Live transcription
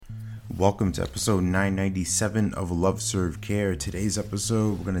Welcome to episode 997 of Love Serve Care. Today's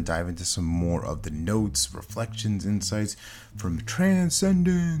episode, we're going to dive into some more of the notes, reflections, insights from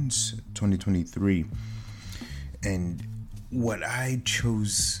Transcendence 2023. And what I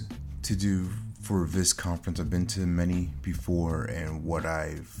chose to do for this conference, I've been to many before, and what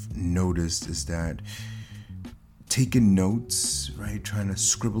I've noticed is that taking notes, right, trying to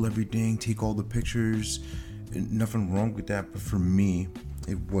scribble everything, take all the pictures, nothing wrong with that, but for me,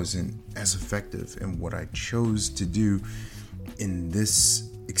 it wasn't as effective. And what I chose to do in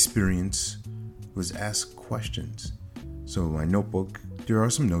this experience was ask questions. So my notebook, there are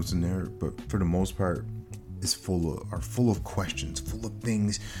some notes in there, but for the most part, is full of questions, full of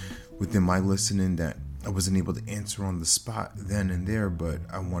things within my listening that I wasn't able to answer on the spot then and there, but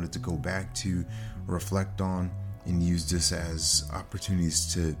I wanted to go back to reflect on and use this as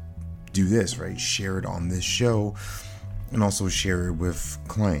opportunities to do this, right? Share it on this show and also share it with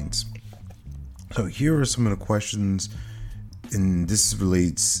clients. So here are some of the questions, and this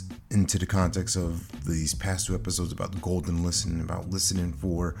relates into the context of these past two episodes about the golden listen, about listening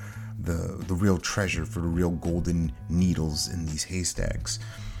for the real treasure, for the real golden needles in these haystacks.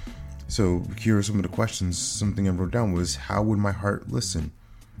 So here are some of the questions. Something I wrote down was, how would my heart listen?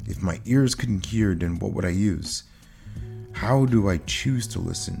 If my ears couldn't hear, then what would I use? How do I choose to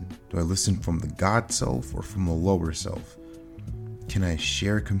listen? Do I listen from the God self or from the lower self? Can I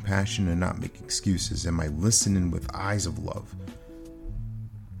share compassion and not make excuses? Am I listening with eyes of love?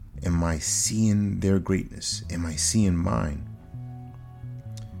 Am I seeing their greatness? Am I seeing mine?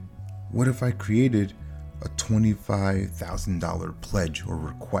 What if I created a $25,000 pledge or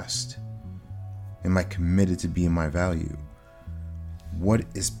request? Am I committed to being my value? What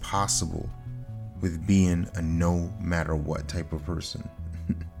is possible with being a no matter what type of person?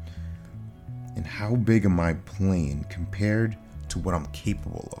 And how big am I playing compared to what I'm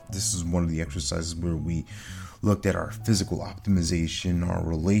capable of? This is one of the exercises where we looked at our physical optimization, our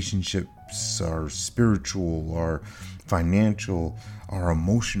relationships, our spiritual, our financial, our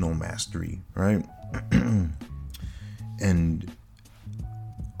emotional mastery, right? And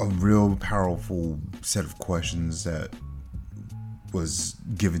a real powerful set of questions that was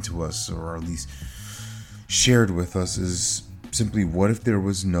given to us, or at least shared with us, is simply, what if there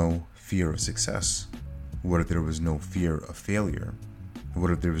was no fear of success? What if there was no fear of failure?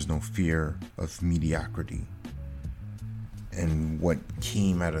 What if there was no fear of mediocrity? And what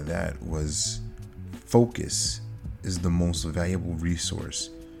came out of that was, focus is the most valuable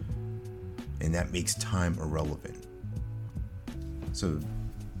resource, and that makes time irrelevant. So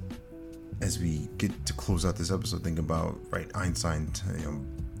as we get to close out this episode, think about, right, Einstein,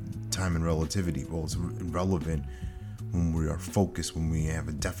 time and relativity. Well, it's irrelevant when we are focused, when we have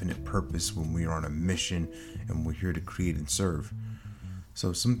a definite purpose, when we are on a mission, and we're here to create and serve.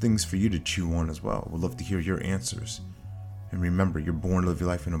 So some things for you to chew on as well. We'd love to hear your answers. And remember, you're born to live your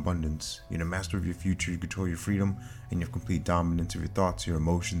life in abundance. You're the master of your future, you control your freedom, and you have complete dominance of your thoughts, your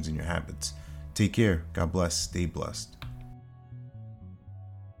emotions, and your habits. Take care. God bless. Stay blessed.